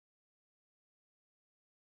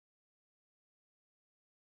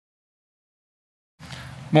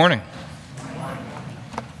Morning.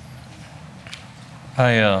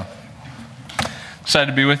 Excited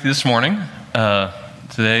to be with you this morning.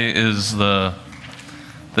 Today is the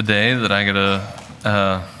day that I get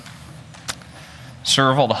to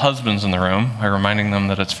serve all the husbands in the room by reminding them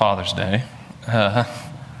that it's Father's Day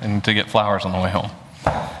and to get flowers on the way home.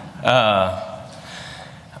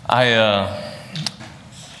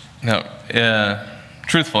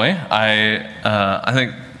 Truthfully, I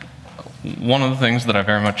think one of the things that I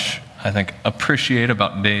very much, appreciate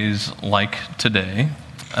about days like today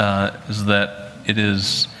is that it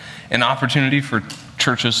is an opportunity for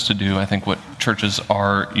churches to do, what churches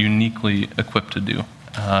are uniquely equipped to do,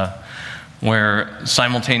 where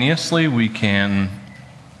simultaneously we can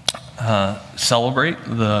celebrate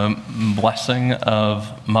the blessing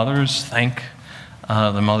of mothers, thank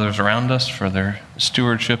the mothers around us for their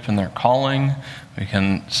stewardship and their calling. We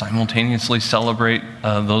can simultaneously celebrate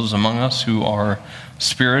those among us who are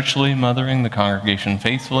spiritually mothering the congregation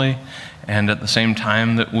faithfully, and at the same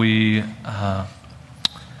time that we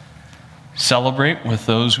celebrate with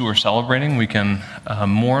those who are celebrating, we can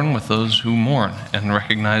mourn with those who mourn and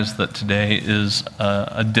recognize that today is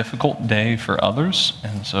a difficult day for others.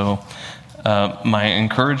 And so my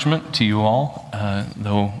encouragement to you all,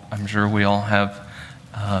 though I'm sure we all have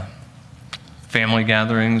family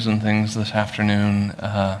gatherings and things this afternoon,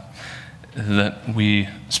 that we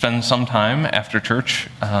spend some time after church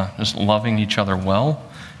just loving each other well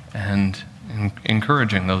and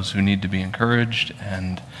encouraging those who need to be encouraged,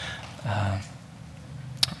 and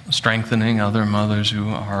strengthening other mothers who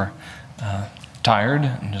are tired,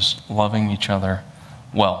 and just loving each other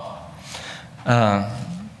well.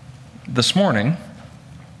 This morning,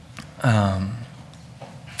 I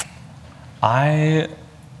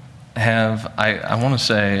want to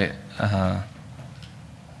say, I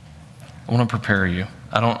want to prepare you.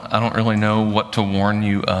 I don't really know what to warn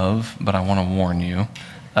you of, but I want to warn you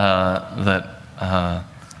that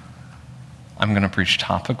I'm going to preach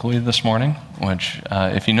topically this morning, which,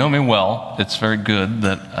 if you know me well, it's very good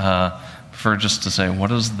that for just to say, what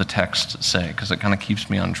does the text say? Because it kind of keeps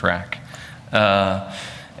me on track.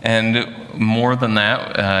 And more than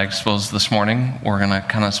that, I suppose this morning we're going to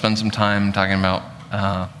kind of spend some time talking about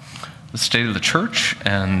the state of the church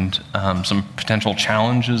and some potential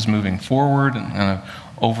challenges moving forward, and kind of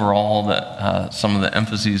overall that some of the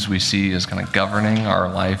emphases we see as kind of governing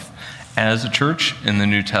our life as a church in the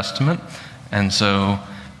New Testament. And so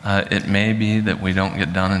it may be that we don't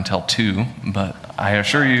get done until 2, but I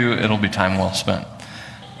assure you it'll be time well spent.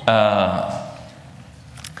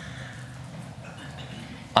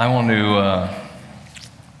 I want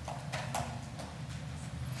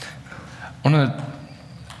to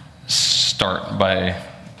start by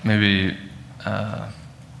maybe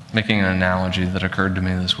making an analogy that occurred to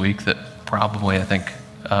me this week that probably,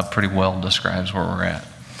 pretty well describes where we're at.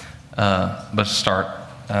 But to start,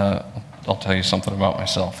 I'll tell you something about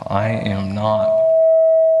myself. I am not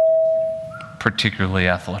particularly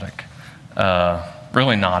athletic.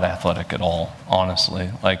 Really not athletic at all, honestly.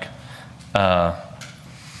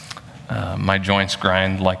 My joints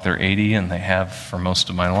grind like they're 80, and they have for most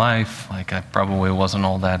of my life. I probably wasn't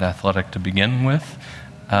all that athletic to begin with.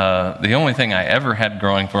 The only thing I ever had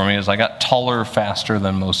growing for me is I got taller faster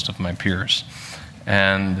than most of my peers.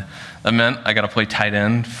 And that meant I got to play tight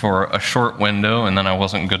end for a short window, and then I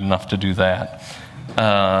wasn't good enough to do that.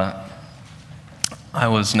 I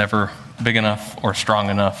was never big enough or strong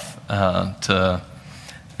enough to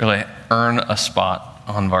really earn a spot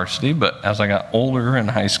on varsity, but as I got older in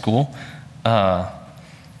high school,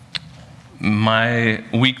 my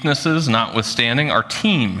weaknesses notwithstanding, our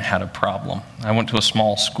team had a problem. I went to a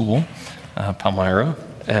small school, Palmyra,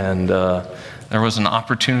 and there was an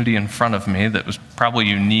opportunity in front of me that was probably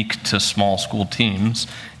unique to small school teams,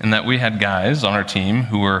 in that we had guys on our team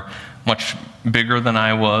who were much bigger than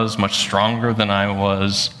I was, much stronger than I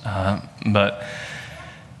was, but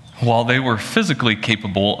while they were physically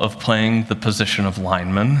capable of playing the position of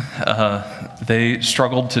lineman, they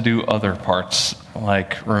struggled to do other parts,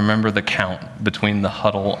 like remember the count between the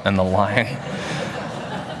huddle and the line.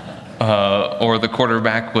 Or the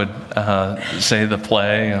quarterback would say the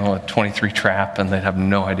play, a 23 trap, and they'd have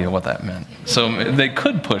no idea what that meant. So they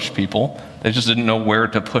could push people, they just didn't know where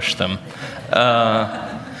to push them.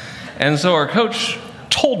 And so our coach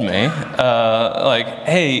told me,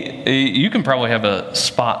 hey, you can probably have a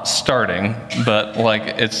spot starting, but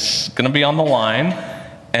it's going to be on the line,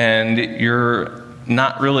 and you're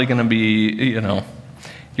not really going to be,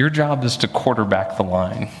 your job is to quarterback the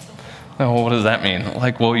line. Oh, what does that mean?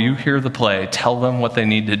 You hear the play, tell them what they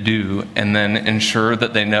need to do, and then ensure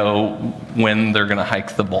that they know when they're going to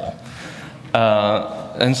hike the ball.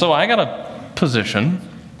 And so I got a position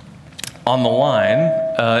on the line,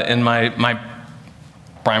 and my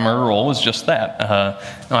primary role was just that.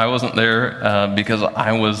 I wasn't there because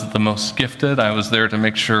I was the most gifted. I was there to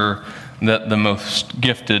make sure that the most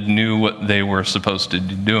gifted knew what they were supposed to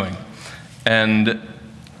be doing. And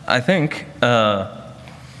I think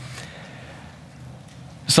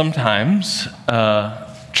sometimes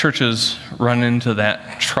churches run into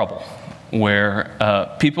that trouble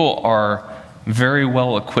where people are very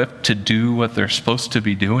well equipped to do what they're supposed to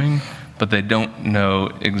be doing, but they don't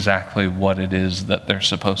know exactly what it is that they're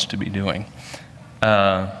supposed to be doing.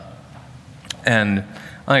 And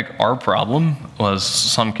like our problem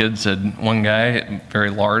was one guy, a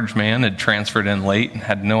very large man, had transferred in late and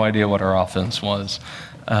had no idea what our offense was.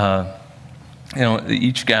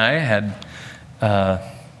 Each guy had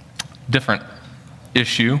different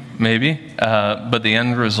issue, maybe, but the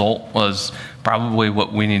end result was probably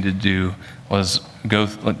what we needed to do was do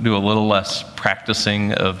a little less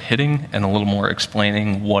practicing of hitting and a little more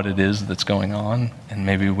explaining what it is that's going on. And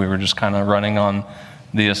maybe we were just kind of running on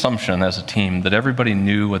the assumption as a team that everybody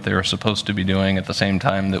knew what they were supposed to be doing at the same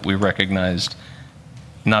time that we recognized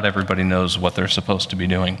not everybody knows what they're supposed to be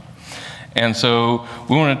doing. And so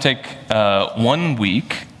we want to take 1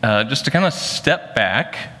 week just to kind of step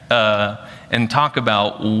back and talk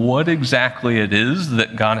about what exactly it is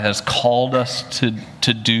that God has called us to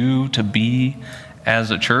do, to be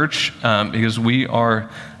as a church, because we are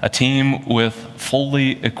a team with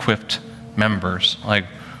fully equipped members. Like,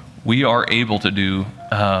 we are able to do,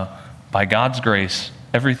 by God's grace,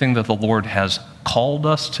 everything that the Lord has called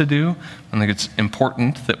us to do. I think it's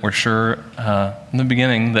important that we're sure in the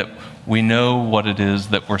beginning that we know what it is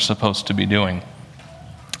that we're supposed to be doing.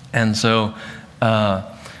 And so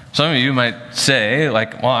some of you might say,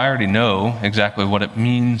 like, well, I already know exactly what it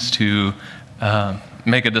means to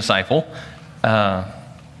make a disciple. I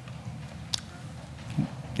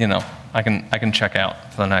can check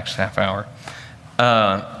out for the next half hour.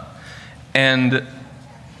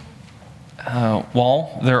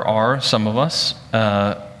 While there are some of us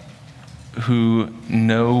who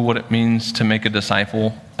know what it means to make a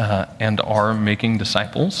disciple and are making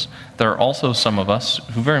disciples, there are also some of us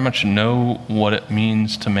who very much know what it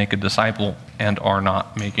means to make a disciple and are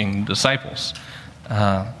not making disciples. So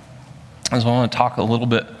I want to talk a little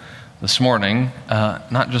bit this morning,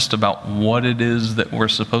 not just about what it is that we're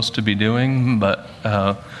supposed to be doing, but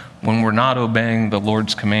when we're not obeying the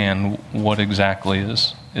Lord's command, what exactly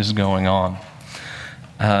is going on.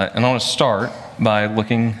 And I want to start by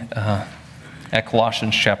looking at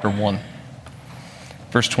Colossians chapter 1,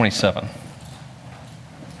 verse 27.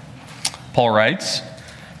 Paul writes,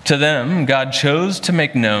 "To them God chose to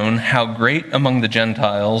make known how great among the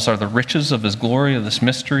Gentiles are the riches of his glory of this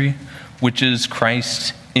mystery, which is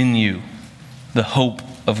Christ in you, the hope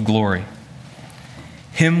of glory.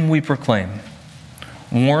 Him we proclaim,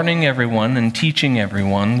 warning everyone and teaching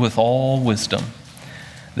everyone with all wisdom,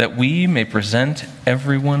 that we may present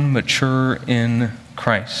everyone mature in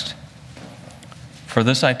Christ. For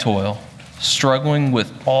this I toil, struggling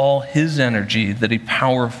with all his energy that he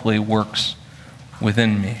powerfully works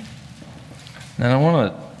within me." Now I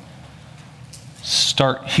want to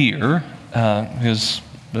start here because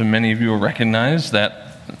many of you will recognize that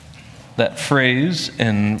phrase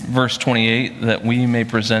in verse 28, that we may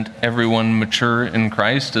present everyone mature in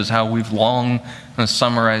Christ, is how we've long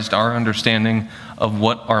summarized our understanding of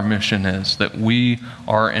what our mission is, that we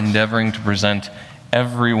are endeavoring to present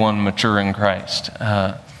everyone mature in Christ.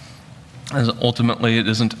 As ultimately, it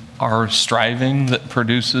isn't our striving that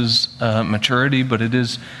produces maturity, but it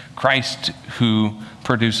is Christ who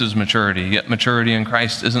produces maturity. Yet maturity in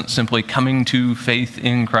Christ isn't simply coming to faith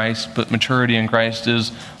in Christ, but maturity in Christ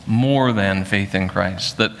is more than faith in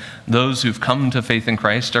Christ. That those who've come to faith in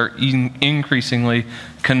Christ are increasingly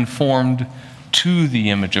conformed to the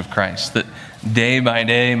image of Christ. That day by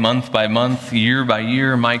day, month by month, year by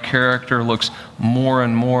year, my character looks more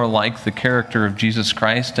and more like the character of Jesus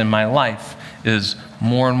Christ, and my life is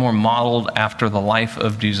more and more modeled after the life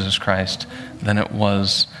of Jesus Christ than it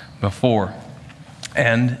was before.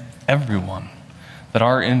 And everyone. That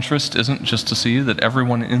our interest isn't just to see that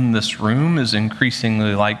everyone in this room is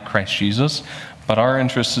increasingly like Christ Jesus, but our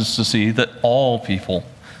interest is to see that all people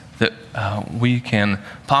that we can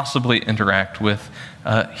possibly interact with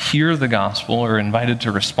hear the gospel, or invited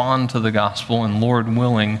to respond to the gospel, and Lord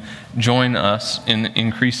willing, join us in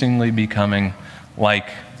increasingly becoming like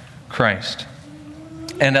Christ.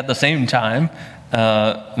 And at the same time,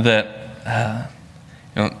 that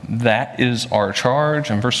is our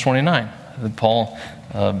charge. In verse 29, Paul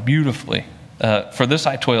beautifully, "For this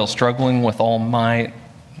I toil, struggling with all my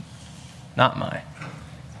not my.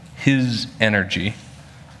 His energy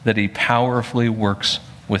that he powerfully works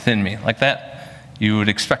within me. Like that, you would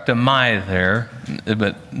expect a my there,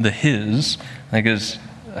 but the his, I think, is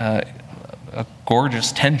a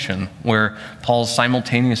gorgeous tension where Paul's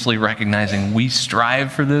simultaneously recognizing we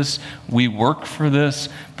strive for this, we work for this,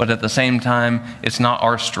 but at the same time, it's not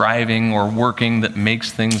our striving or working that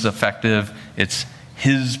makes things effective. It's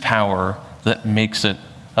his power that makes it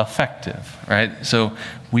effective, right? So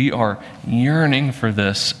we are yearning for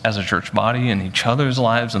this as a church body in each other's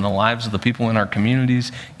lives and the lives of the people in our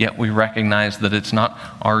communities, yet we recognize that it's not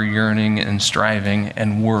our yearning and striving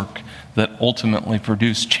and work that ultimately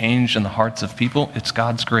produce change in the hearts of people. It's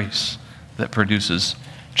God's grace that produces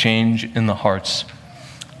change in the hearts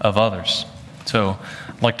of others. So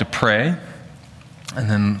I'd like to pray, and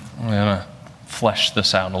then I'm going to flesh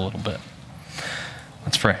this out a little bit.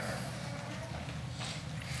 Let's pray.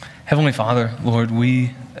 Heavenly Father, Lord,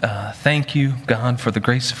 we thank you, God, for the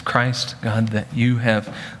grace of Christ, God, that you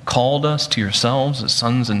have called us to yourselves as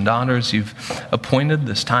sons and daughters. You've appointed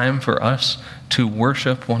this time for us to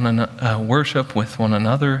worship with one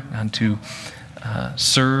another and to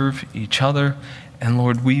serve each other. And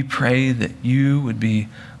Lord, we pray that you would be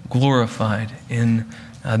glorified in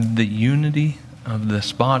the unity of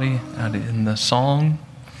this body and in the song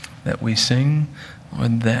that we sing,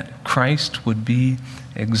 Lord, that Christ would be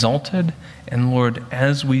exalted. And Lord,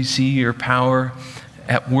 as we see your power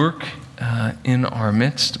at work in our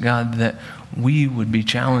midst, God, that we would be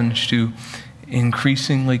challenged to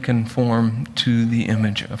increasingly conform to the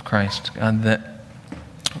image of Christ. God, that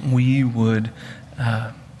we would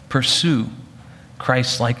pursue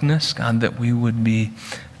Christ-likeness. God, that we would be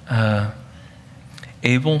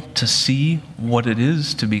able to see what it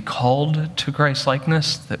is to be called to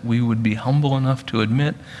Christ-likeness, that we would be humble enough to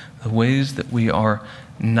admit the ways that we are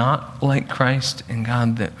not like Christ, and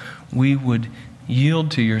God, that we would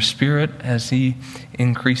yield to your Spirit as he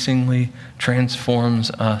increasingly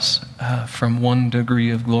transforms us from one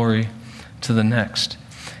degree of glory to the next.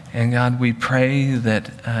 And God, we pray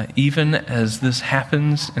that even as this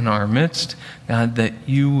happens in our midst, God, that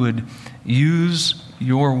you would use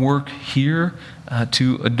your work here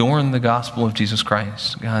to adorn the gospel of Jesus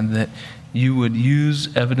Christ. God, that you would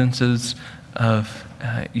use evidences of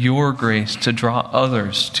your grace to draw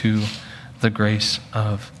others to the grace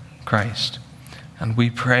of Christ. And we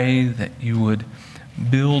pray that you would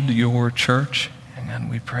build your church, and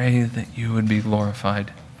we pray that you would be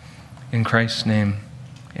glorified. In Christ's name,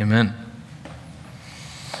 amen.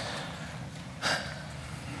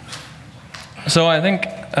 So I think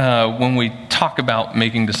when we talk about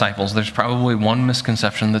making disciples, there's probably one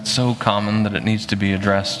misconception that's so common that it needs to be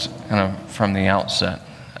addressed kind of from the outset.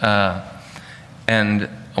 And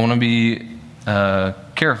I want to be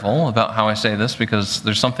careful about how I say this, because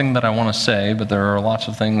there's something that I want to say, but there are lots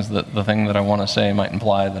of things that the thing that I want to say might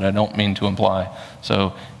imply that I don't mean to imply.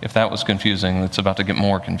 So if that was confusing, it's about to get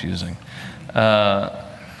more confusing.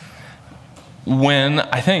 When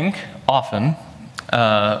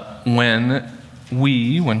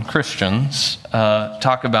Christians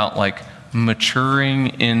talk about like maturing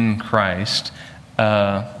in Christ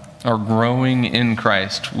or growing in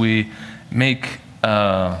Christ, we make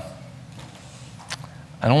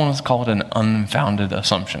I don't want to call it an unfounded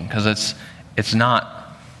assumption, because it's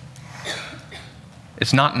not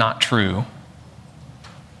true,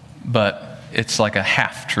 but it's like a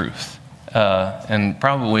half-truth. And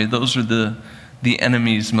probably those are the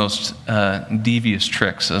enemy's most devious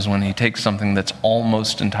tricks, is when he takes something that's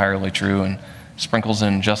almost entirely true and sprinkles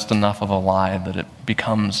in just enough of a lie that it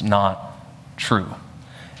becomes not true.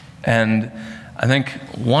 And I think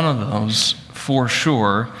one of those, for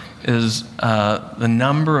sure, is the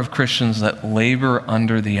number of Christians that labor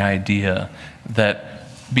under the idea that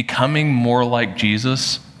becoming more like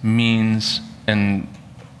Jesus means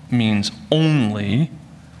only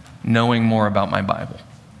knowing more about my Bible.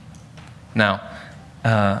 Now,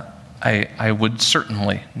 I would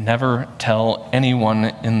certainly never tell anyone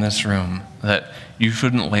in this room that you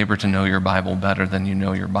shouldn't labor to know your Bible better than you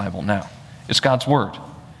know your Bible now. It's God's Word.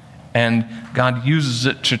 And God uses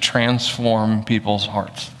it to transform people's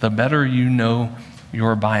hearts. The better you know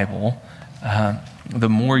your Bible, the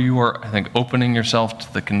more you are, I think, opening yourself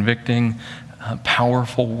to the convicting,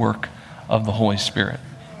 powerful work of the Holy Spirit.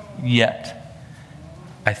 Yet,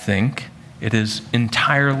 I think it is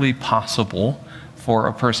entirely possible for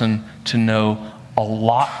a person to know a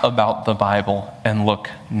lot about the Bible and look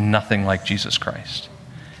nothing like Jesus Christ.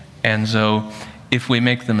 And so, if we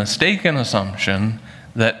make the mistaken assumption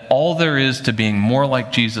that all there is to being more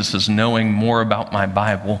like Jesus is knowing more about my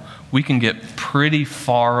Bible, we can get pretty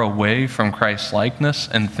far away from Christ's likeness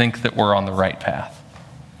and think that we're on the right path.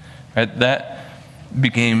 Right? That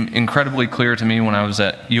became incredibly clear to me when I was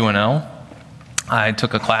at UNL. I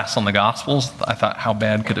took a class on the Gospels. I thought, how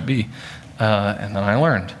bad could it be? And then I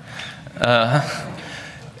learned.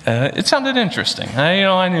 It sounded interesting.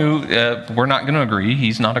 I knew we're not going to agree.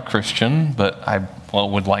 He's not a Christian, but I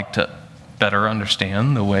would like to better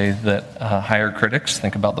understand the way that higher critics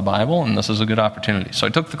think about the Bible, and this is a good opportunity. So I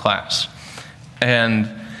took the class. And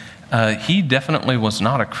he definitely was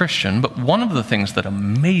not a Christian, but one of the things that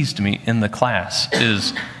amazed me in the class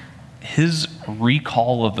is his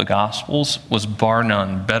recall of the Gospels was bar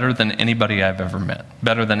none better than anybody I've ever met,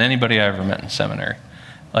 better than anybody I ever met in seminary.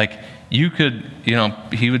 Like, you could,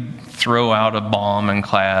 he would throw out a bomb in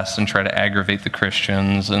class and try to aggravate the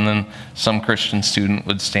Christians, and then some Christian student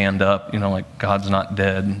would stand up, like, God's not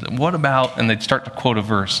dead. What about, and they'd start to quote a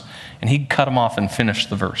verse, and he'd cut them off and finish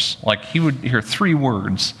the verse. Like, he would hear 3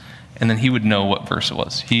 words, and then he would know what verse it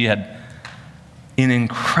was. He had an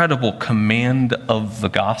incredible command of the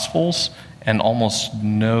Gospels and almost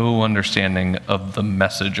no understanding of the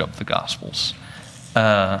message of the Gospels.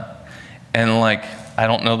 I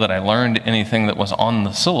don't know that I learned anything that was on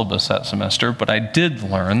the syllabus that semester, but I did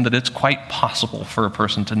learn that it's quite possible for a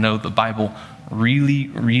person to know the Bible really,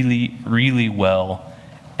 really, really well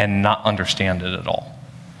and not understand it at all.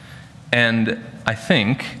 And I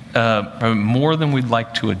think, more than we'd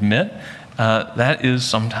like to admit, that is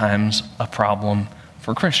sometimes a problem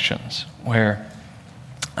for Christians, where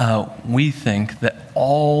we think that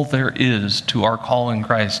all there is to our call in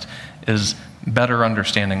Christ is better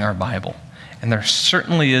understanding our Bible. And there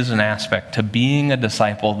certainly is an aspect to being a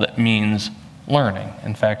disciple that means learning.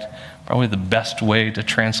 In fact, probably the best way to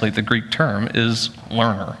translate the Greek term is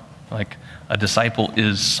learner. Like, a disciple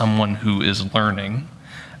is someone who is learning.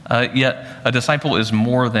 Yet, a disciple is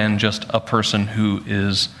more than just a person who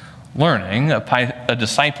is learning. A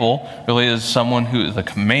disciple really is someone who, the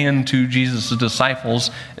command to Jesus'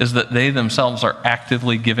 disciples is that they themselves are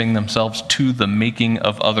actively giving themselves to the making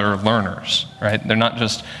of other learners, right? They're not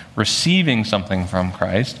just receiving something from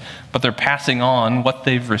Christ, but they're passing on what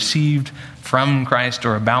they've received from Christ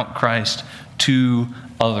or about Christ to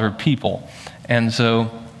other people. And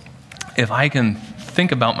so, if I can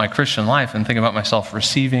think about my Christian life and think about myself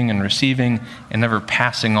receiving and never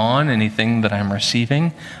passing on anything that I'm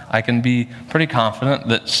receiving, I can be pretty confident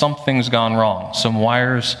that something's gone wrong. Some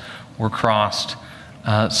wires were crossed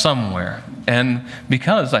somewhere. And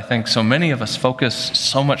because I think so many of us focus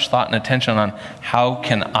so much thought and attention on how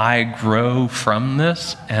can I grow from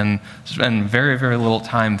this, and spend very, very little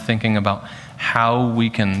time thinking about how we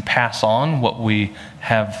can pass on what we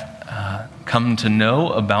have come to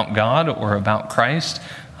know about God or about Christ,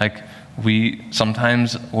 like, we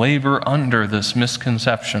sometimes labor under this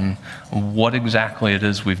misconception of what exactly it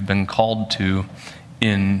is we've been called to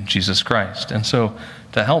in Jesus Christ. And so,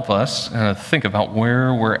 to help us think about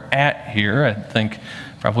where we're at here, I think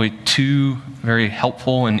probably 2 very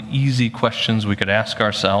helpful and easy questions we could ask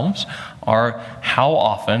ourselves are, how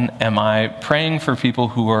often am I praying for people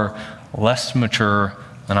who are less mature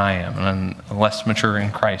than I am, and less mature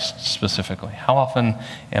in Christ specifically? How often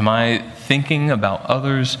am I thinking about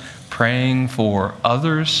others, praying for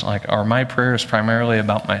others? Like, are my prayers primarily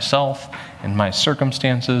about myself and my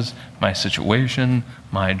circumstances, my situation,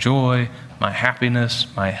 my joy, my happiness,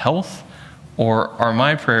 my health? Or are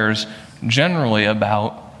my prayers generally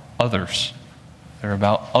about others? They're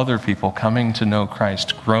about other people coming to know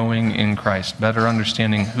Christ, growing in Christ, better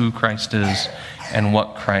understanding who Christ is and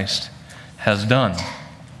what Christ has done.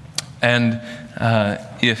 And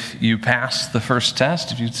if you pass the first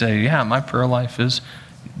test, if you'd say, yeah, my prayer life is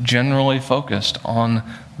generally focused on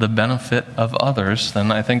the benefit of others,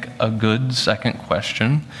 then I think a good second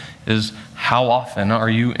question is, how often are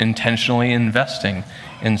you intentionally investing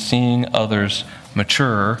in seeing others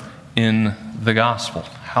mature in the gospel?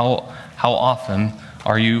 How often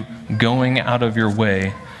are you going out of your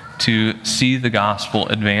way to see the gospel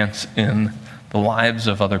advance in the lives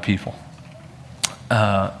of other people?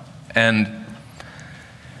 And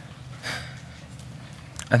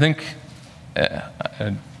I think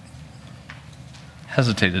I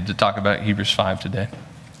hesitated to talk about Hebrews 5 today.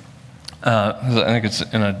 Because I think it's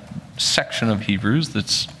in a section of Hebrews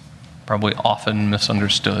that's probably often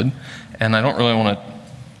misunderstood. And I don't really want to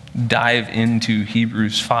dive into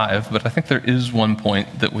Hebrews 5, but I think there is one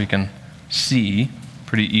point that we can see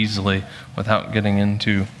pretty easily without getting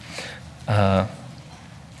into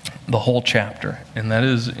the whole chapter, and that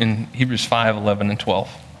is in Hebrews 5, 11, and 12.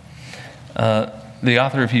 the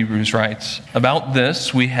author of Hebrews writes, "About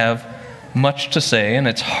this we have much to say, and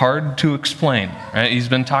it's hard to explain." Right? He's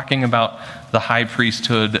been talking about the high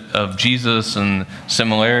priesthood of Jesus and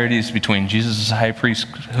similarities between Jesus' high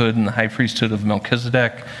priesthood and the high priesthood of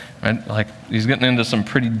Melchizedek. Right? Like, he's getting into some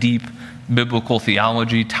pretty deep biblical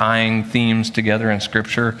theology, tying themes together in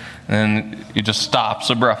Scripture, and then he just stops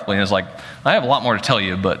abruptly and is like, "I have a lot more to tell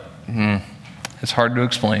you, but it's hard to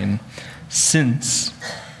explain. Since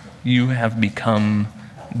you have become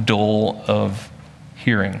dull of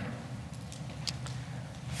hearing.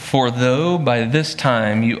 For though by this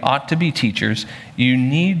time you ought to be teachers, you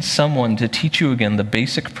need someone to teach you again the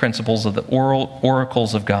basic principles of the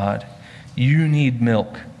oracles of God. You need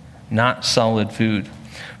milk, not solid food.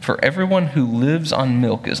 For everyone who lives on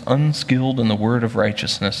milk is unskilled in the word of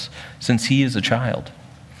righteousness, since he is a child.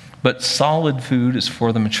 But solid food is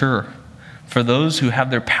for the mature, for those who have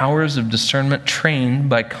their powers of discernment trained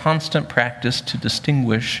by constant practice to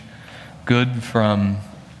distinguish good from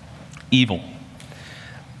evil."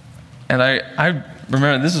 And I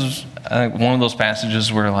remember this is one of those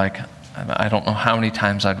passages where, like, I don't know how many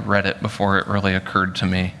times I'd read it before it really occurred to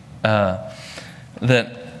me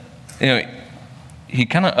that, he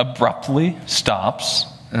kind of abruptly stops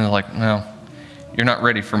and is like, "No, you're not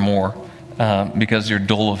ready for more because you're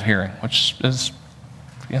dull of hearing," which is,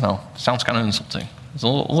 sounds kind of insulting. It's a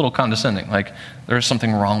little condescending. Like, there's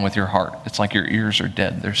something wrong with your heart. It's like your ears are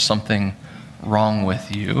dead. There's something wrong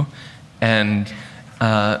with you. And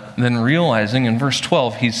then realizing in verse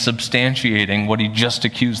 12, he's substantiating what he just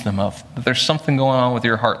accused them of. That there's something going on with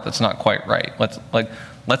your heart that's not quite right.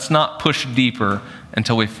 Let's not push deeper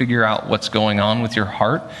until we figure out what's going on with your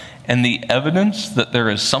heart. And the evidence that there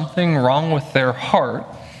is something wrong with their heart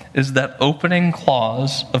is that opening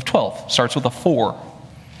clause of 12. Starts with a 4.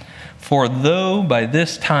 For though by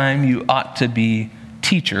this time you ought to be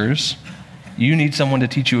teachers, you need someone to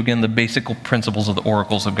teach you again the basic principles of the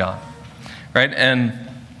oracles of God. Right? And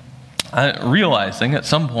realizing at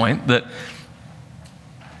some point that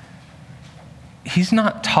he's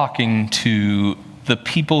not talking to the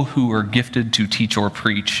people who are gifted to teach or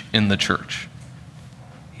preach in the church.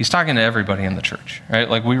 He's talking to everybody in the church, right?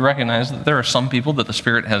 Like, we recognize that there are some people that the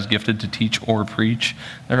Spirit has gifted to teach or preach.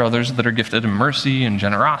 There are others that are gifted in mercy and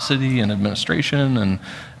generosity and administration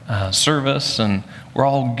and service, and we're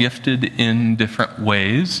all gifted in different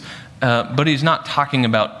ways. But he's not talking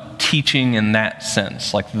about teaching in that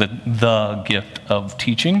sense, like the gift of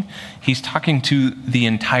teaching. He's talking to the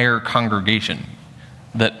entire congregation,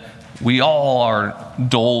 that we all are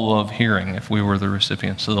dull of hearing if we were the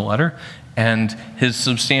recipients of the letter. And his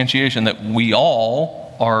substantiation that we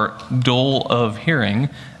all are dull of hearing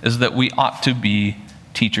is that we ought to be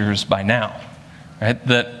teachers by now, right?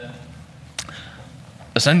 That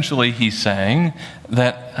essentially he's saying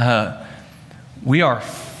that we are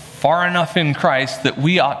far enough in Christ that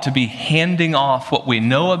we ought to be handing off what we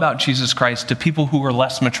know about Jesus Christ to people who are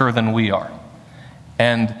less mature than we are.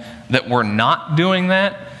 And that we're not doing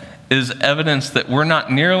that is evidence that we're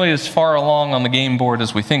not nearly as far along on the game board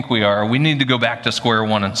as we think we are. We need to go back to square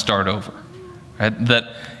one and start over. Right? That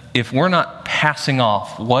if we're not passing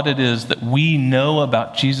off what it is that we know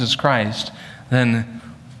about Jesus Christ, then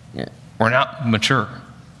we're not mature.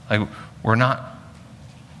 Like, we're not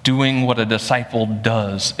doing what a disciple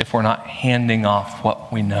does if we're not handing off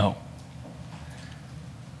what we know.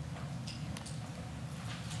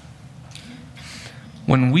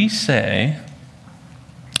 When we say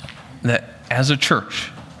that as a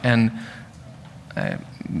church, and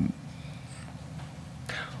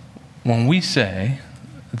when we say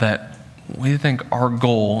that we think our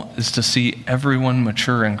goal is to see everyone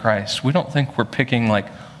mature in Christ, we don't think we're picking like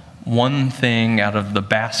one thing out of the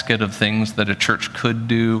basket of things that a church could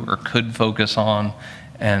do or could focus on,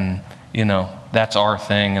 and that's our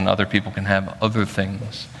thing and other people can have other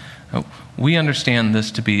things. We understand this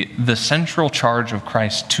to be the central charge of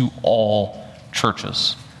Christ to all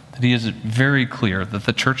churches. That he is very clear that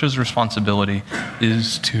the church's responsibility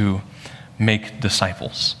is to make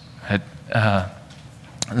disciples.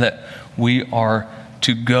 That we are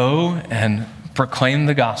to go and proclaim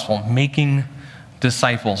the gospel, making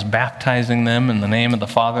disciples, baptizing them in the name of the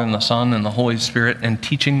Father and the Son and the Holy Spirit, and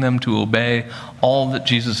teaching them to obey all that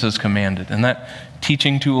Jesus has commanded. And that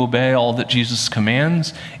teaching to obey all that Jesus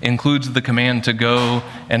commands includes the command to go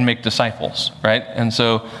and make disciples, right? And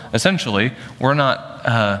so essentially, we're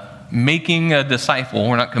not making a disciple,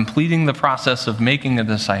 we're not completing the process of making a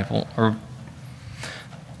disciple, or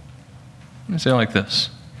let me say it like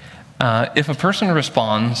this. If a person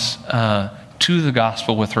responds to the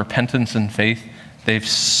gospel with repentance and faith, they've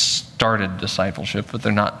started discipleship, but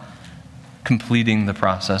they're not completing the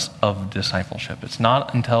process of discipleship. It's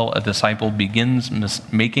not until a disciple begins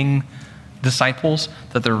making disciples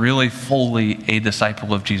that they're really fully a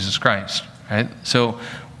disciple of Jesus Christ, right? So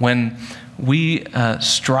when we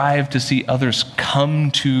strive to see others come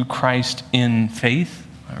to Christ in faith,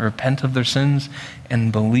 repent of their sins,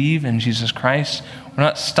 and believe in Jesus Christ, we're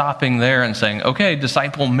not stopping there and saying, okay,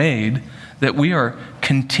 disciple made, that we are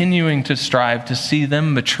continuing to strive to see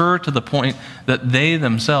them mature to the point that they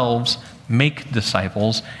themselves make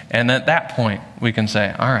disciples. And at that point, we can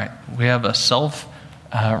say, all right, we have a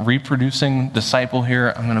self-reproducing disciple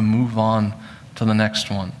here. I'm going to move on to the next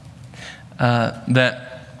one. That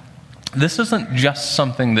this isn't just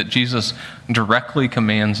something that Jesus directly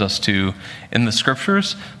commands us to in the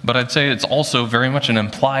Scriptures, but I'd say it's also very much an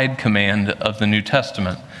implied command of the New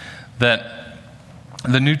Testament. That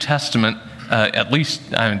the New Testament, at least,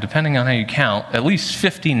 depending on how you count, at least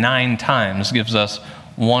 59 times gives us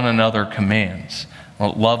one another commands.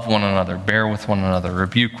 Well, love one another, bear with one another,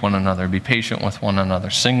 rebuke one another, be patient with one another,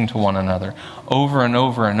 sing to one another. Over and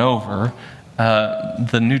over and over,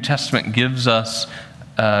 the New Testament gives us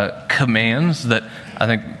commands that I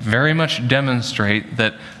think very much demonstrate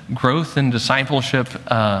that growth in discipleship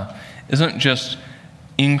isn't just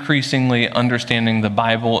increasingly understanding the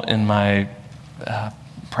Bible in my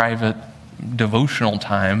private devotional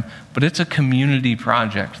time, but it's a community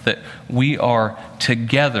project that we are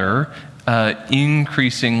together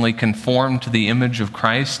increasingly conformed to the image of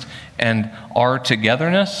Christ, and our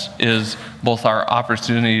togetherness is both our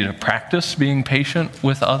opportunity to practice being patient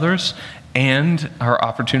with others and our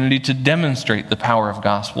opportunity to demonstrate the power of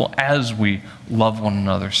gospel as we love one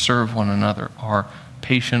another, serve one another, are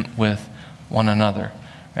patient with one another.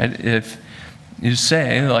 Right? If you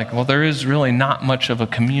say, like, well, there is really not much of a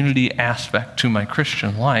community aspect to my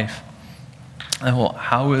Christian life, well,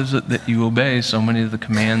 how is it that you obey so many of the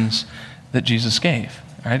commands that Jesus gave?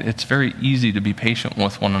 Right? It's very easy to be patient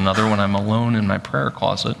with one another when I'm alone in my prayer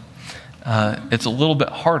closet. It's a little bit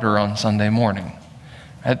harder on Sunday morning.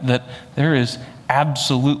 Right? That there is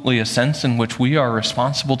absolutely a sense in which we are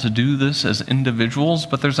responsible to do this as individuals,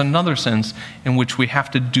 but there's another sense in which we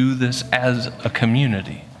have to do this as a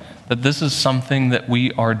community. That this is something that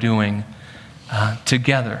we are doing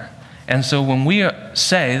together. And so when we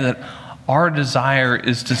say that our desire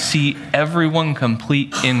is to see everyone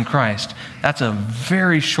complete in Christ, that's a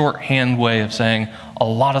very shorthand way of saying a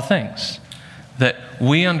lot of things. That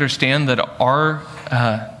we understand that our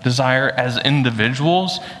desire as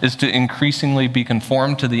individuals is to increasingly be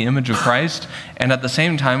conformed to the image of Christ, and at the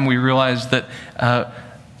same time we realize that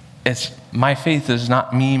my faith is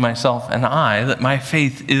not me, myself, and I, that my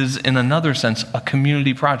faith is, in another sense, a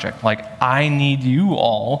community project. Like, I need you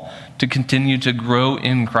all to continue to grow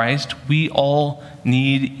in Christ. We all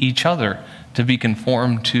need each other to be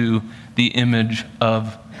conformed to the image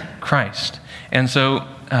of Christ. And so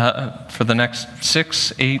for the next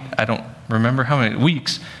 6, 8, I don't remember how many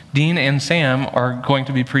weeks, Dean and Sam are going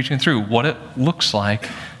to be preaching through what it looks like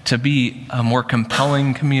to be a more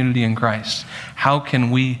compelling community in Christ. How can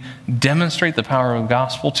we demonstrate the power of the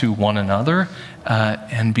gospel to one another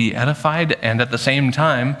and be edified, and at the same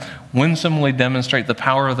time winsomely demonstrate the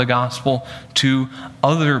power of the gospel to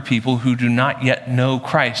other people who do not yet know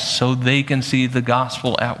Christ, so they can see the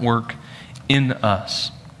gospel at work in us.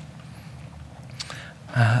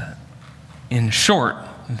 In short,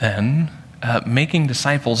 then, making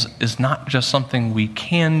disciples is not just something we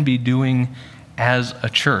can be doing as a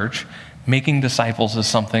church. Making disciples is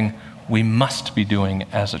something we must be doing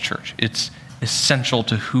as a church. It's essential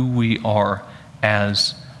to who we are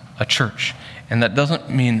as a church. And that doesn't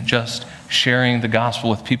mean just sharing the gospel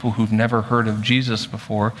with people who've never heard of Jesus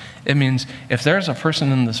before. It means if there's a person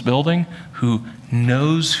in this building who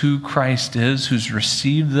knows who Christ is, who's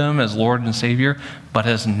received them as Lord and Savior, but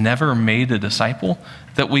has never made a disciple,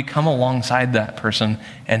 that we come alongside that person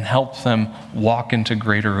and help them walk into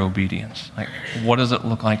greater obedience. Like, what does it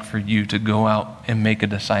look like for you to go out and make a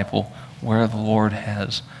disciple where the Lord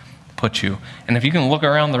has put you? And if you can look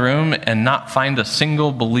around the room and not find a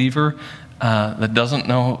single believer that doesn't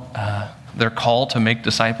know their call to make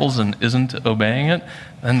disciples and isn't obeying it,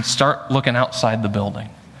 then start looking outside the building.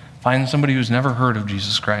 Find somebody who's never heard of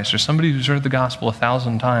Jesus Christ, or somebody who's heard the gospel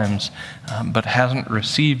 1,000 times but hasn't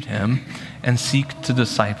received him, and seek to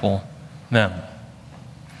disciple them.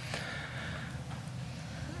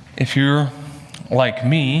 If you're like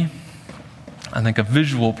me, I think a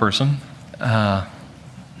visual person,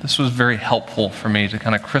 this was very helpful for me to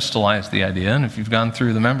kind of crystallize the idea. And if you've gone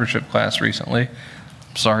through the membership class recently,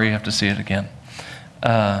 I'm sorry you have to see it again.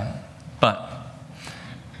 But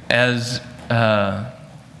as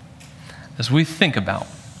we think about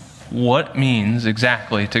what it means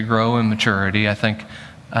exactly to grow in maturity, I think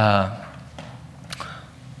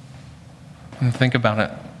about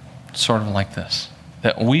it sort of like this,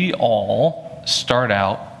 that we all start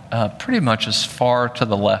out pretty much as far to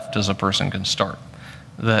the left as a person can start,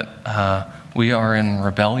 that we are in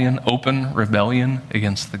rebellion, open rebellion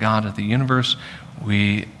against the God of the universe.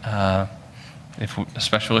 We,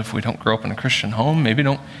 especially if we don't grow up in a Christian home, maybe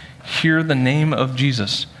don't hear the name of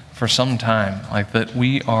Jesus for some time, like that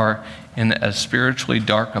we are in as spiritually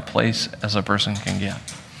dark a place as a person can get.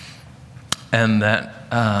 And that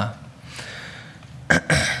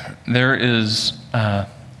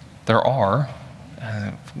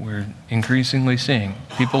we're increasingly seeing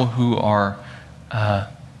people who are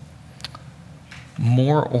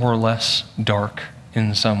more or less dark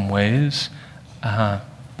in some ways,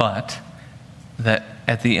 but that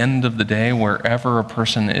at the end of the day, wherever a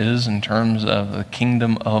person is in terms of the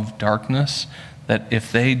kingdom of darkness, that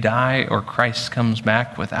if they die or Christ comes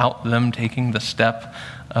back without them taking the step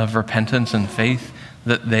of repentance and faith,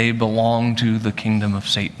 that they belong to the kingdom of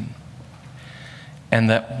Satan. And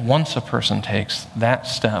that once a person takes that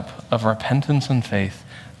step of repentance and faith,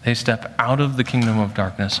 they step out of the kingdom of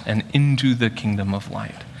darkness and into the kingdom of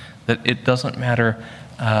light. That it doesn't matter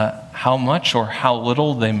how much or how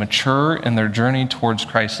little they mature in their journey towards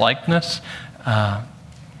Christ-likeness, that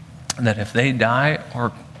if they die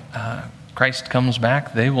or Christ comes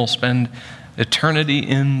back, they will spend eternity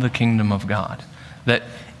in the kingdom of God. That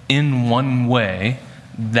in one way,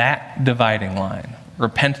 that dividing line,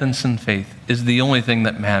 repentance and faith, is the only thing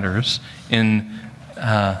that matters in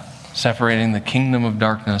separating the kingdom of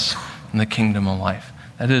darkness and the kingdom of life.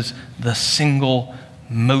 That is the single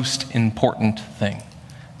most important thing.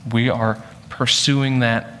 We are pursuing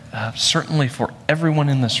that certainly for everyone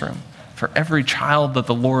in this room, for every child that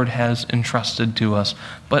the Lord has entrusted to us,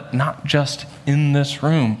 but not just in this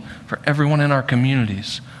room, for everyone in our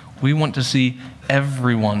communities. We want to see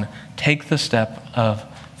everyone take the step of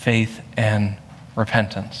faith and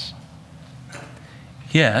repentance.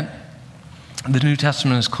 Yet, the New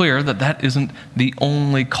Testament is clear that that isn't the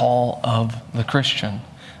only call of the Christian,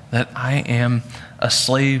 that I am a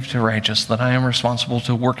slave to righteousness, that I am responsible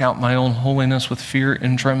to work out my own holiness with fear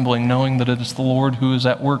and trembling, knowing that it is the Lord who is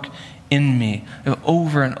at work in me.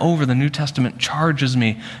 Over and over, the New Testament charges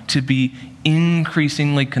me to be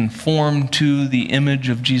increasingly conformed to the image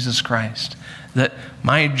of Jesus Christ. That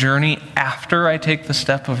my journey after I take the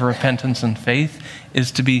step of repentance and faith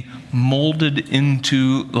is to be molded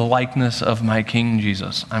into the likeness of my King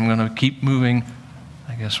Jesus. I'm going to keep moving,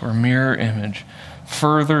 I guess we're mirror image,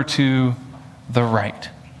 further to the right.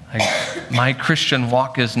 My Christian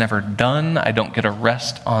walk is never done. I don't get a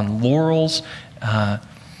rest on laurels. I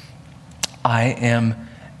am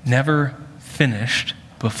never finished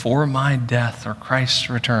before my death or Christ's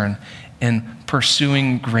return in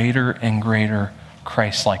pursuing greater and greater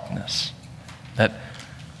Christ-likeness. That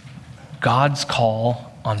God's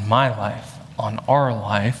call on my life, on our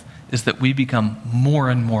life, is that we become more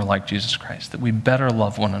and more like Jesus Christ, that we better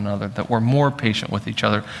love one another, that we're more patient with each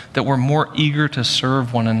other, that we're more eager to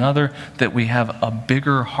serve one another, that we have a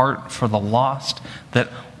bigger heart for the lost, that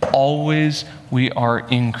always we are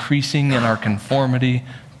increasing in our conformity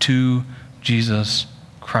to Jesus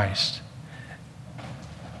Christ.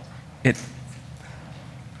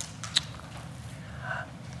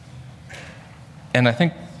 And I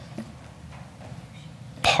think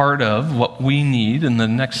part of what we need in the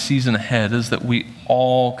next season ahead is that we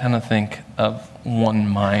all kind of think of one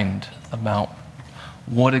mind about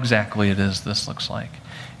what exactly it is this looks like.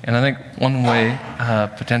 And I think one way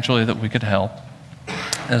potentially that we could help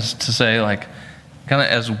is to say, like, kind of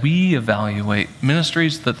as we evaluate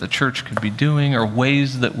ministries that the church could be doing or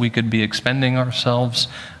ways that we could be expending ourselves,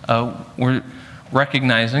 we're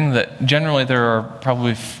recognizing that generally there are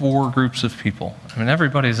probably 4 groups of people. I mean,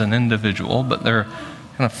 everybody's an individual, but there are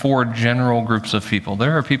kind of 4 general groups of people.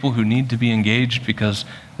 There are people who need to be engaged because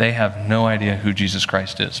they have no idea who Jesus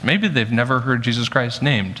Christ is. Maybe they've never heard Jesus Christ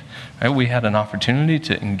named. Right? We had an opportunity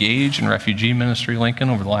to engage in refugee ministry, Lincoln,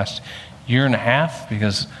 over the last year and a half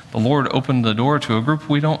because the Lord opened the door to a group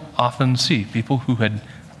we don't often see, people who had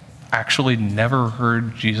actually never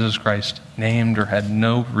heard Jesus Christ named or had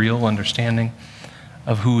no real understanding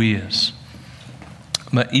of who he is.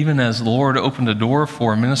 But even as the Lord opened a door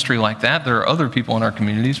for a ministry like that, there are other people in our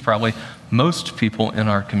communities, probably most people in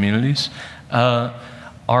our communities,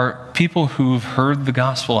 are people who've heard the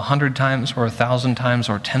gospel 100 times or 1,000 times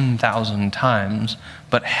or 10,000 times,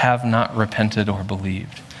 but have not repented or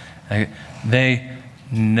believed. They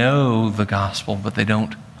know the gospel, but they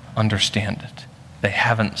don't understand it. they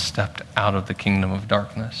haven't stepped out of the kingdom of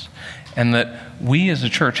darkness. And that we as a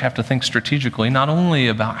church have to think strategically, not only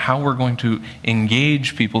about how we're going to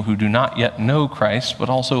engage people who do not yet know Christ, but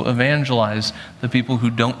also evangelize the people who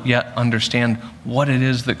don't yet understand what it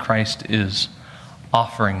is that Christ is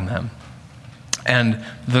offering them. And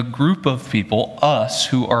the group of people, us,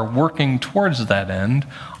 who are working towards that end,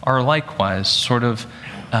 are likewise sort of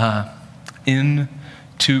in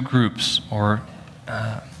two groups, or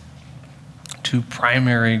two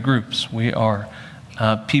primary groups. We are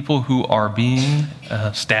people who are being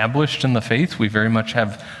established in the faith. We very much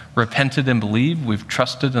have repented and believed. We've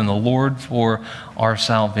trusted in the Lord for our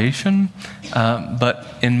salvation. But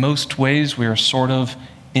in most ways, we are sort of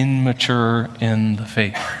immature in the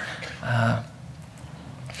faith.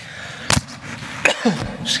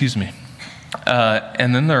 Excuse me.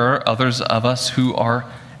 And then there are others of us who are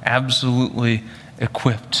absolutely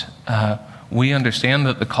equipped. We understand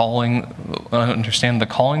that the calling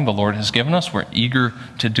the Lord has given us. We're eager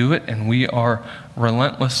to do it, and we are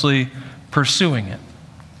relentlessly pursuing it.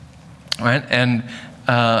 Right? And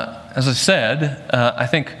as I said, I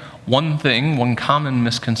think one common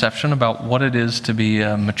misconception about what it is to be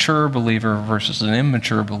a mature believer versus an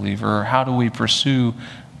immature believer, or how do we pursue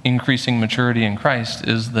increasing maturity in Christ,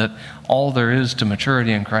 is that all there is to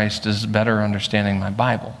maturity in Christ is better understanding my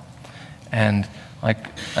Bible. And I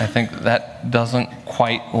think that doesn't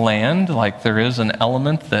quite land. There is an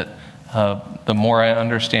element that the more I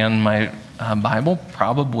understand my Bible,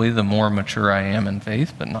 probably the more mature I am in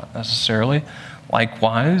faith, but not necessarily.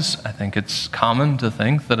 Likewise, I think it's common to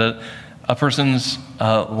think that a person's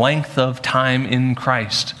length of time in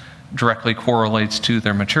Christ directly correlates to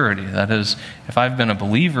their maturity. That is, if I've been a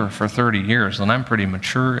believer for 30 years, then I'm pretty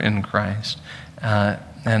mature in Christ.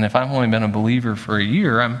 And if I've only been a believer for a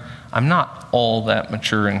year, I'm not all that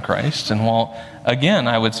mature in Christ. And while, again,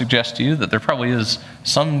 I would suggest to you that there probably is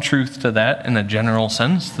some truth to that in a general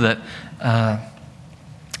sense, that,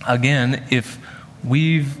 again, if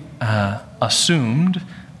we've assumed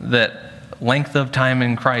that length of time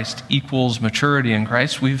in Christ equals maturity in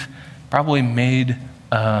Christ, we've probably made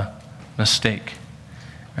a mistake,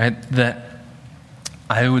 right? That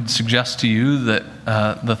I would suggest to you that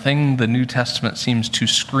the thing the New Testament seems to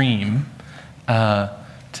scream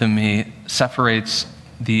to me separates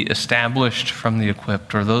the established from the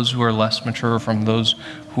equipped, or those who are less mature from those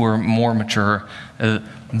who are more mature,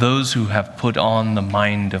 those who have put on the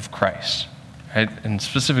mind of Christ, right? And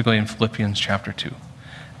specifically in Philippians chapter 2.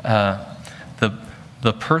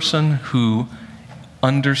 The person who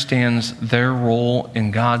understands their role in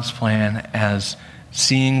God's plan as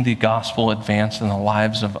seeing the gospel advance in the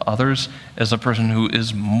lives of others as a person who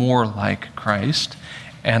is more like Christ,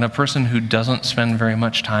 and a person who doesn't spend very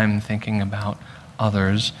much time thinking about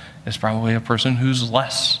others is probably a person who's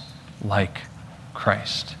less like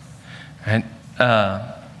Christ. Right?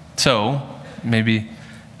 So maybe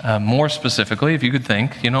more specifically, if you could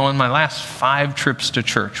think, in my last 5 trips to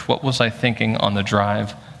church, what was I thinking on the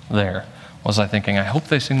drive there? Was I thinking, I hope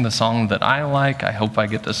they sing the song that I like. I hope I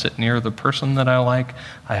get to sit near the person that I like.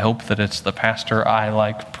 I hope that it's the pastor I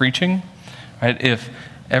like preaching. Right? If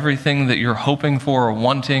everything that you're hoping for or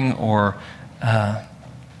wanting or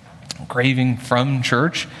craving from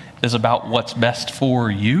church is about what's best for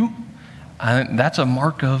you, that's a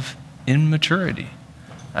mark of immaturity.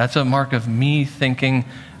 That's a mark of me thinking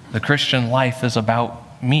the Christian life is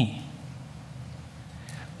about me.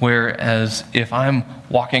 Whereas if I'm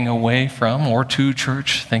walking away from or to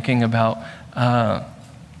church thinking about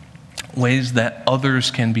ways that others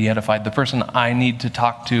can be edified, the person I need to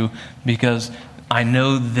talk to because I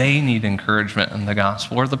know they need encouragement in the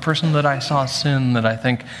gospel, or the person that I saw sin that I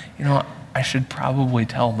think, I should probably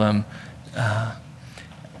tell them,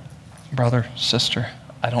 brother, sister,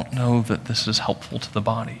 I don't know that this is helpful to the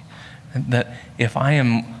body. And that if I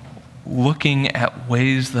am looking at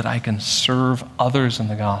ways that I can serve others in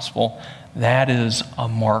the gospel, that is a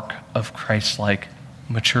mark of Christ-like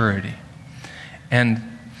maturity. And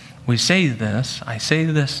I say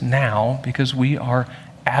this now because we are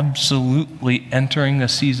absolutely entering a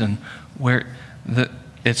season where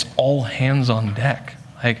it's all hands on deck.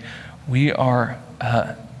 We are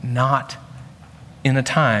not in a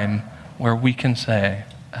time where we can say,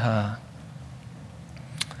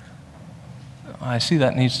 I see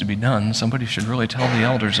that needs to be done. Somebody should really tell the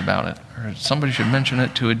elders about it, or somebody should mention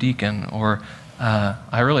it to a deacon, or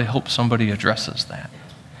I really hope somebody addresses that.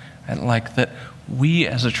 And that we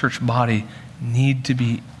as a church body need to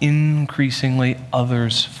be increasingly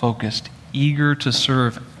others-focused, eager to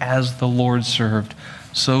serve as the Lord served,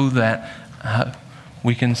 so that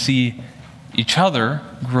we can see each other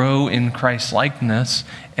grow in Christ-likeness.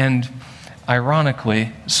 And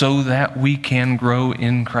ironically, so that we can grow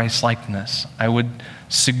in Christ-likeness. I would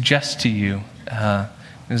suggest to you,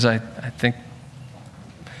 because I think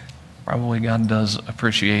probably God does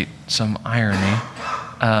appreciate some irony,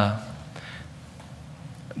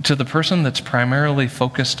 to the person that's primarily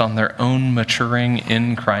focused on their own maturing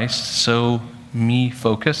in Christ, so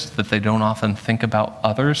me-focused that they don't often think about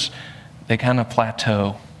others, they kind of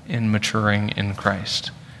plateau in maturing in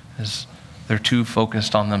Christ, as they're too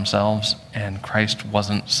focused on themselves, and Christ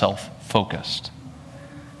wasn't self-focused.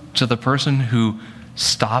 To the person who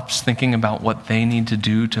stops thinking about what they need to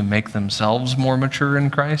do to make themselves more mature in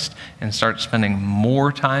Christ and starts spending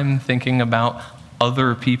more time thinking about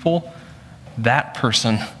other people, that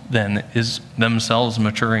person then is themselves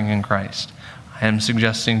maturing in Christ. I am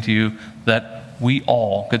suggesting to you that we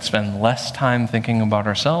all could spend less time thinking about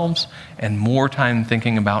ourselves and more time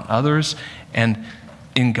thinking about others. And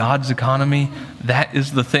in God's economy, that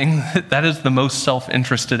is the thing, that is the most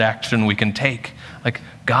self-interested action we can take. Like,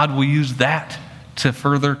 God will use that to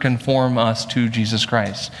further conform us to Jesus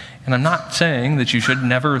Christ. And I'm not saying that you should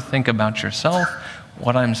never think about yourself.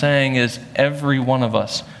 What I'm saying is every one of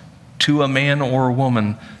us, to a man or a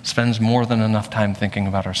woman, spends more than enough time thinking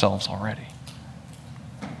about ourselves already.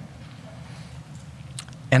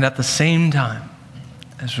 And at the same time,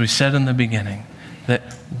 as we said in the beginning,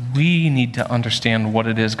 that we need to understand what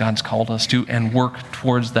it is God's called us to and work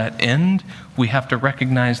towards that end. We have to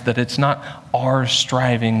recognize that it's not our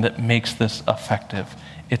striving that makes this effective.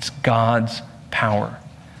 It's God's power.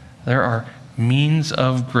 There are means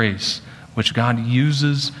of grace which God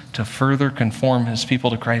uses to further conform his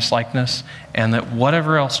people to Christ-likeness, and that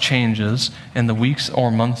whatever else changes in the weeks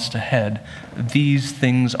or months ahead, these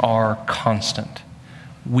things are constant.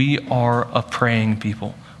 We are a praying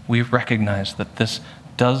people. We recognize that this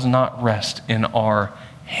does not rest in our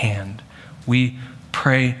hand. We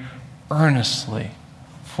pray earnestly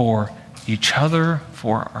for each other,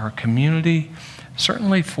 for our community,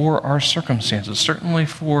 certainly for our circumstances, certainly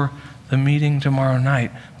for the meeting tomorrow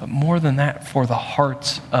night, but more than that, for the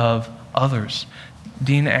hearts of others.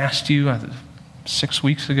 Dean asked you 6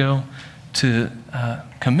 weeks ago to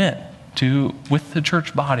commit to, with the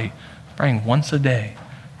church body, praying once a day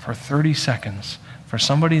for 30 seconds for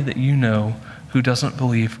somebody that you know who doesn't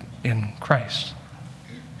believe in Christ.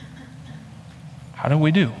 How do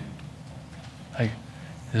we do?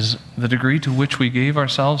 Is the degree to which we gave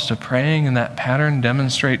ourselves to praying in that pattern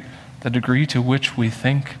demonstrate the degree to which we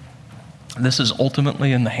think this is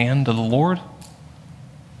ultimately in the hand of the Lord?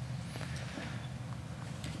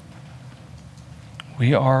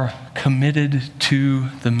 We are committed to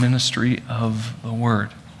the ministry of the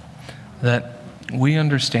Word. That we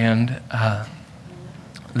understand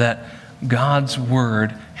that God's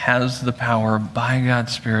Word has the power by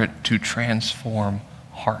God's Spirit to transform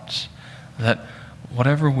hearts. That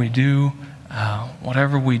whatever we do,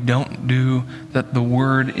 whatever we don't do, that the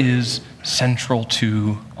Word is central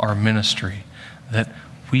to our ministry. That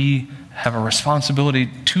we have a responsibility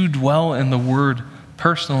to dwell in the Word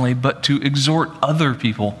personally, but to exhort other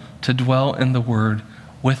people to dwell in the Word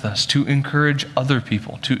with us, to encourage other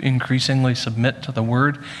people to increasingly submit to the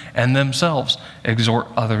Word, and themselves exhort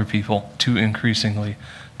other people to increasingly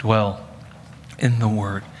dwell in the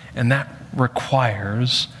Word. And that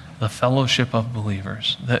requires the fellowship of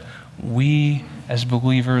believers, that we as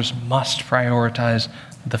believers must prioritize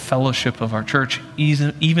the fellowship of our church,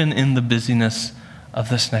 even in the busyness of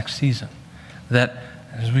this next season. That,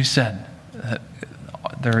 as we said, that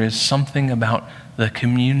there is something about the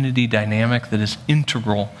community dynamic that is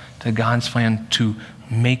integral to God's plan to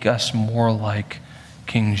make us more like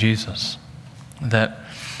King Jesus. That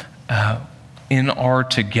in our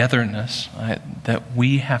togetherness, that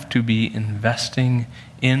we have to be investing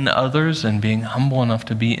in others and being humble enough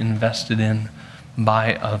to be invested in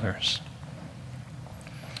by others.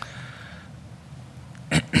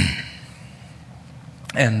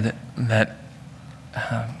 And that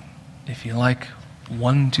if you like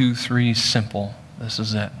 1, 2, 3 simple, this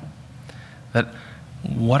is it. That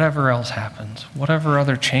whatever else happens, whatever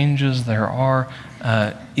other changes there are,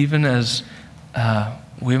 even as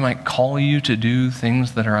we might call you to do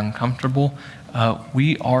things that are uncomfortable,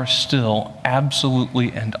 we are still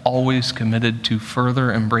absolutely and always committed to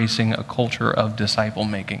further embracing a culture of disciple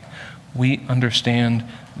making. We understand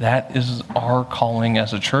that is our calling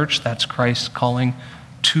as a church. That's Christ's calling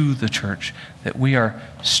to the church, that we are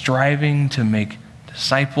striving to make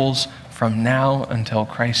disciples from now until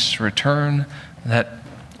Christ's return, that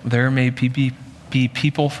there may be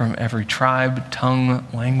people from every tribe, tongue,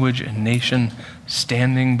 language, and nation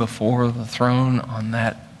standing before the throne on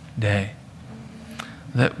that day.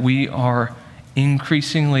 That we are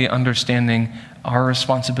increasingly understanding our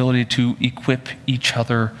responsibility to equip each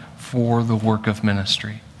other for the work of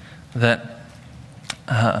ministry. That,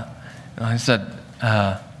 like I said,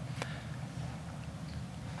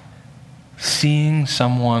 seeing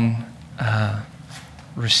someone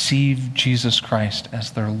receive Jesus Christ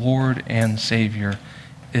as their Lord and Savior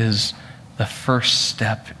is the first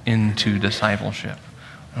step into discipleship.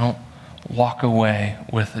 I don't walk away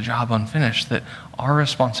with the job unfinished, that our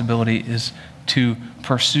responsibility is to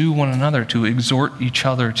pursue one another, to exhort each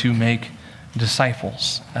other to make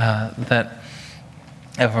disciples. That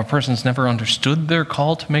if a person's never understood their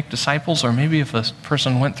call to make disciples, or maybe if a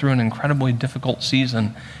person went through an incredibly difficult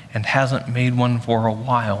season and hasn't made one for a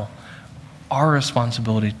while, our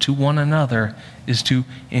responsibility to one another is to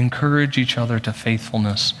encourage each other to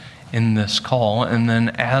faithfulness in this call. And then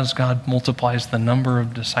as God multiplies the number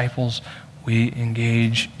of disciples, we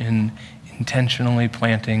engage in intentionally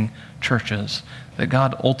planting churches. That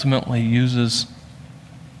God ultimately uses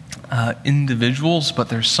individuals, but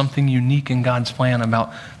there's something unique in God's plan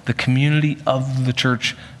about the community of the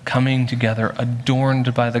church coming together,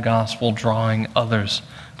 adorned by the gospel, drawing others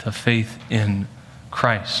to faith in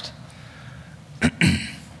Christ.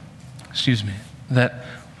 Excuse me. That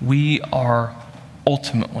we are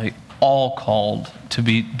ultimately all called to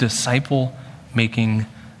be disciple-making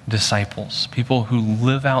disciples, people who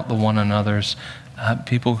live out the one another's,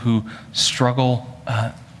 people who struggle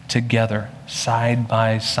together, side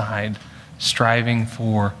by side, striving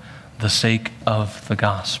for the sake of the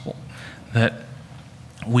gospel. That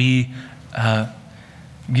we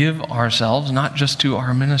give ourselves, not just to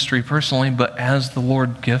our ministry personally, but as the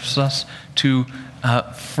Lord gifts us, to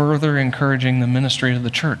further encouraging the ministry of the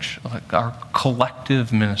church, like our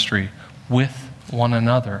collective ministry with one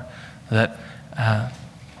another. That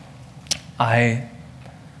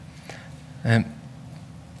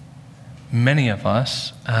many of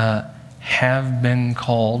us have been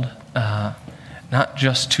called not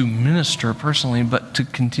just to minister personally, but to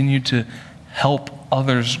continue to help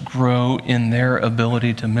others grow in their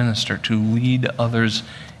ability to minister, to lead others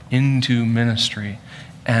into ministry.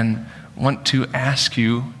 And want to ask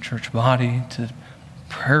you, church body, to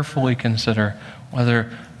prayerfully consider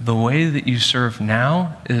whether the way that you serve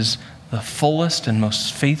now is the fullest and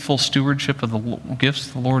most faithful stewardship of the gifts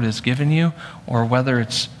the Lord has given you, or whether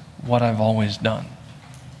it's what I've always done.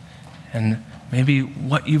 And maybe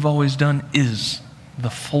what you've always done is the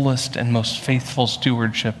fullest and most faithful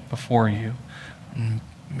stewardship before you. And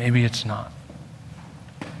maybe it's not.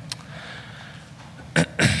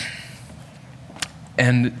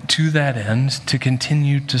 And to that end, to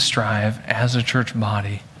continue to strive as a church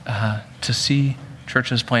body to see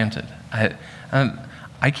churches planted.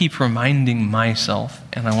 I keep reminding myself,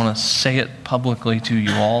 and I want to say it publicly to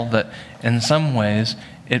you all, that in some ways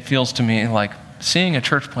it feels to me like seeing a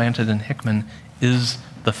church planted in Hickman is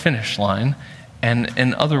the finish line, and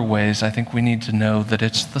in other ways I think we need to know that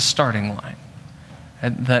it's the starting line.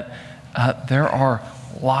 And that there are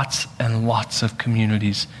lots and lots of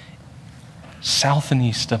communities south and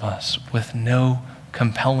east of us with no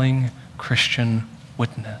compelling Christian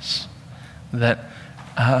witness. That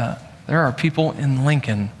there are people in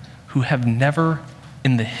Lincoln who have never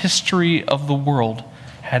in the history of the world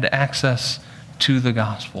had access to the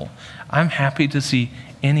gospel. I'm happy to see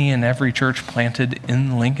any and every church planted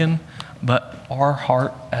in Lincoln, but our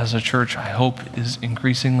heart as a church, I hope, is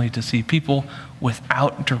increasingly to see people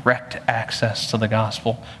without direct access to the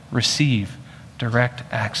gospel receive direct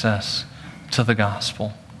access to the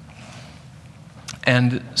gospel.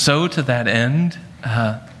 And so to that end,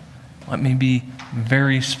 let me be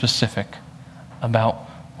very specific about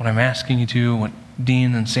what I'm asking you to, what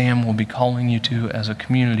Dean and Sam will be calling you to as a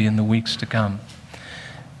community in the weeks to come.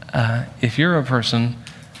 If you're a person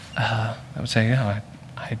that would say, yeah,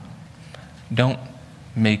 I don't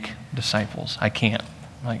make disciples. I can't.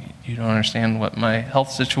 Like, you don't understand what my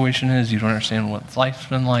health situation is. You don't understand what life's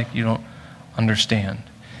been like. You don't understand.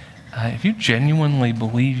 If you genuinely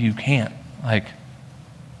believe you can't, like,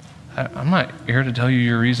 I'm not here to tell you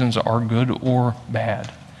your reasons are good or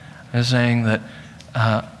bad. I'm saying that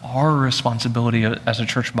our responsibility as a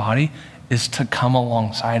church body is to come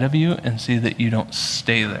alongside of you and see that you don't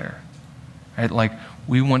stay there. Right? Like,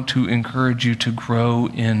 we want to encourage you to grow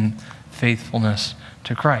in faithfulness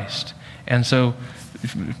to Christ. And so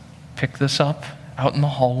pick this up out in the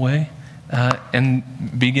hallway and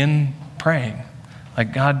begin praying.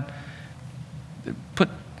 Like, God, put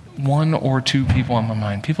one or two people on my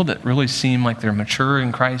mind, people that really seem like they're mature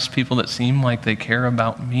in Christ, people that seem like they care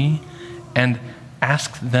about me, and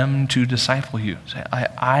ask them to disciple you. Say,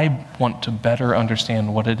 I want to better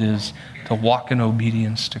understand what it is to walk in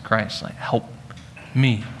obedience to Christ. Like, help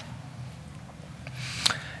me.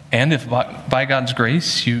 And if by God's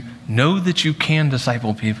grace you know that you can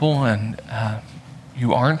disciple people and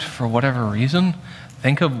you aren't for whatever reason,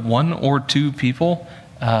 think of one or two people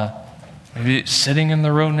maybe sitting in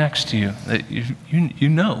the row next to you that you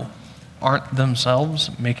know aren't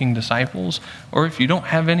themselves making disciples. Or if you don't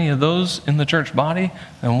have any of those in the church body,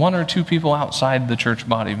 then one or two people outside the church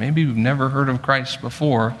body, maybe you've never heard of Christ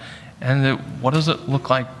before, and what does it look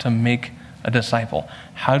like to make a disciple?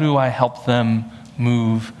 How do I help them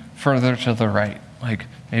move further to the right? Like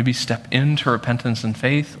maybe step into repentance and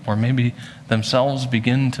faith, or maybe themselves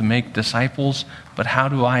begin to make disciples, but how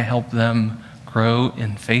do I help them grow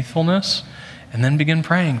in faithfulness? And then begin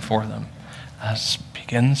praying for them.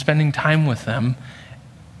 Begin spending time with them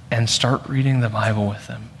and start reading the Bible with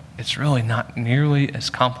them. It's really not nearly as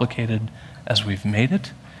complicated as we've made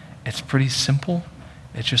it. It's pretty simple.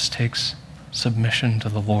 It just takes submission to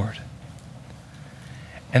the Lord.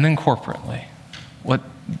 And then corporately, what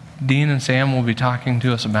Dean and Sam will be talking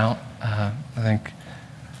to us about, I think,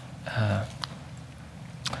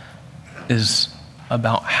 is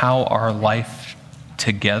about how our life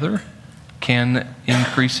together can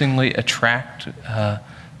increasingly attract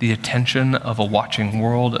the attention of a watching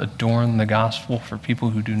world, adorn the gospel for people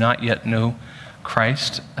who do not yet know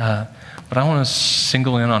Christ. But I want to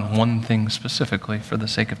single in on one thing specifically for the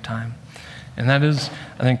sake of time. And that is,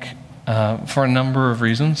 I think, for a number of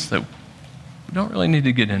reasons that we don't really need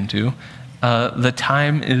to get into, the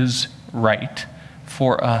time is right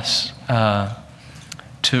for us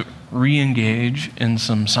to re-engage in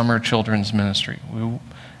some summer children's ministry.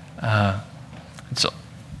 It's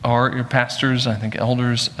your pastors, I think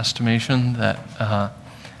elders' estimation that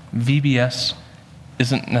VBS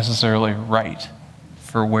isn't necessarily right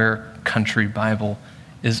for where Country Bible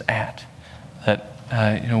is at. That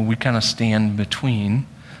we kind of stand between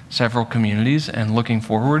several communities, and looking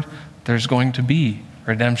forward, there's going to be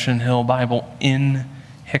Redemption Hill Bible in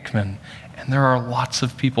Hickman, and there are lots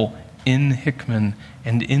of people in Hickman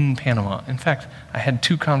and in Panama. In fact, I had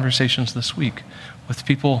 2 conversations this week with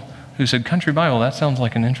people who said, Country Bible, that sounds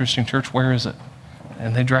like an interesting church, where is it?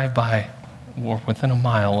 And they drive by or within a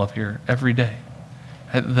mile of here every day.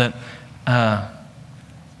 That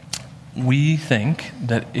we think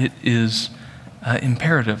that it is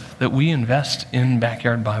imperative that we invest in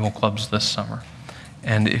backyard Bible clubs this summer.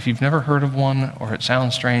 And if you've never heard of one or it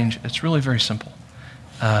sounds strange, it's really very simple.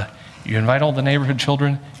 You invite all the neighborhood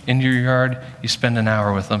children into your yard, you spend an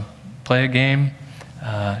hour with them, play a game,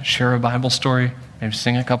 share a Bible story, maybe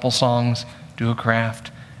sing a couple songs, do a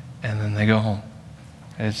craft, and then they go home.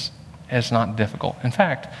 It's not difficult. In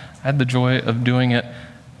fact, I had the joy of doing it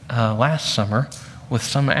last summer with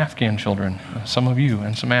some Afghan children, some of you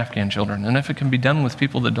and some Afghan children. And if it can be done with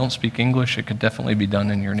people that don't speak English, it could definitely be done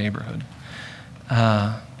in your neighborhood.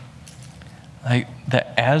 That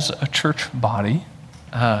as a church body,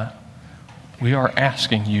 we are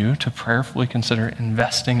asking you to prayerfully consider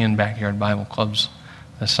investing in backyard Bible clubs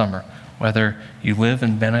this summer. Whether you live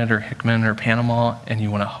in Bennett or Hickman or Panama and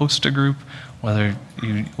you want to host a group, whether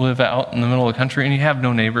you live out in the middle of the country and you have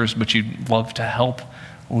no neighbors, but you'd love to help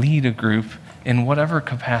lead a group, in whatever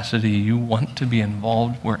capacity you want to be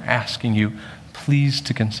involved, we're asking you please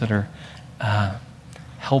to consider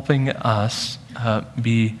helping us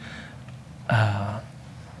be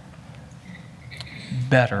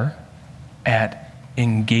better at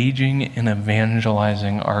engaging and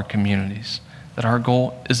evangelizing our communities. That our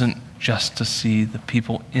goal isn't just to see the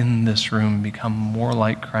people in this room become more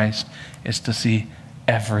like Christ, it's to see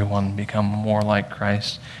everyone become more like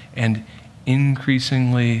Christ, and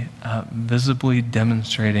increasingly visibly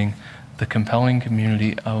demonstrating the compelling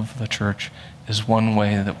community of the church is one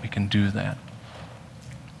way that we can do that.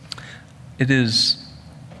 It is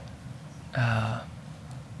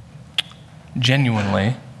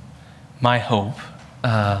genuinely my hope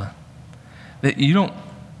that you don't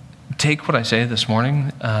take what I say this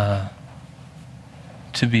morning to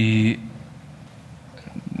be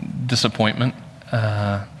disappointment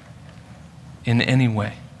in any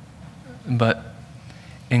way, but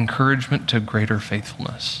encouragement to greater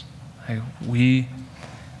faithfulness. We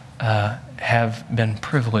have been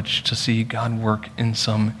privileged to see God work in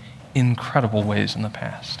some incredible ways in the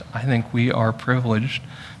past. I think we are privileged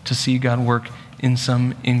to see God work in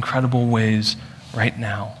some incredible ways right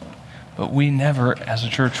now. But we never, as a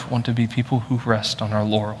church, want to be people who rest on our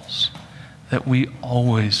laurels. That we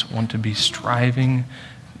always want to be striving,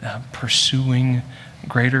 pursuing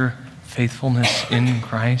greater faithfulness in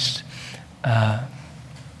Christ,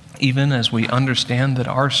 even as we understand that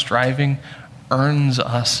our striving earns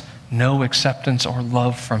us no acceptance or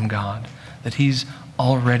love from God. That He's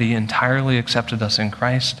already entirely accepted us in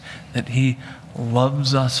Christ, that he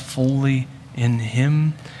loves us fully in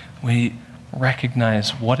him. We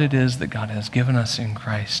recognize what it is that God has given us in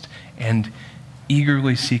Christ and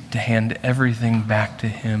eagerly seek to hand everything back to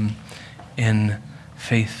him in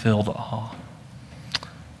faith-filled awe.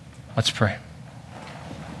 Let's pray.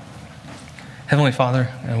 Heavenly Father,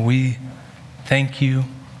 we thank you,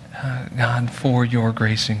 God, for your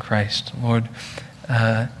grace in Christ. Lord,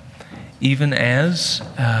 even as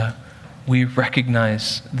we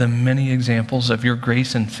recognize the many examples of your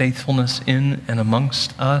grace and faithfulness in and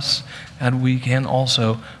amongst us, God, we can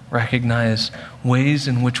also recognize ways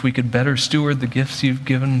in which we could better steward the gifts you've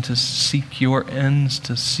given to seek your ends,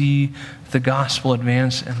 to see the gospel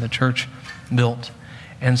advance and the church built.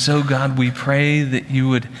 And so, God, we pray that you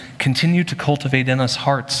would continue to cultivate in us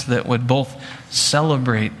hearts that would both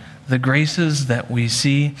celebrate the graces that we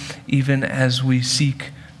see, even as we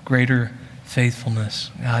seek greater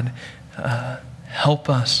faithfulness. God, help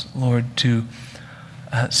us, Lord, to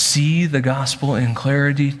see the gospel in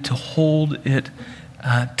clarity, to hold it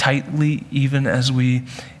tightly, even as we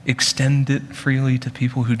extend it freely to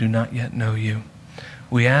people who do not yet know you.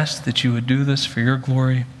 We ask that you would do this for your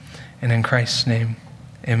glory, and in Christ's name,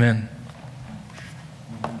 amen.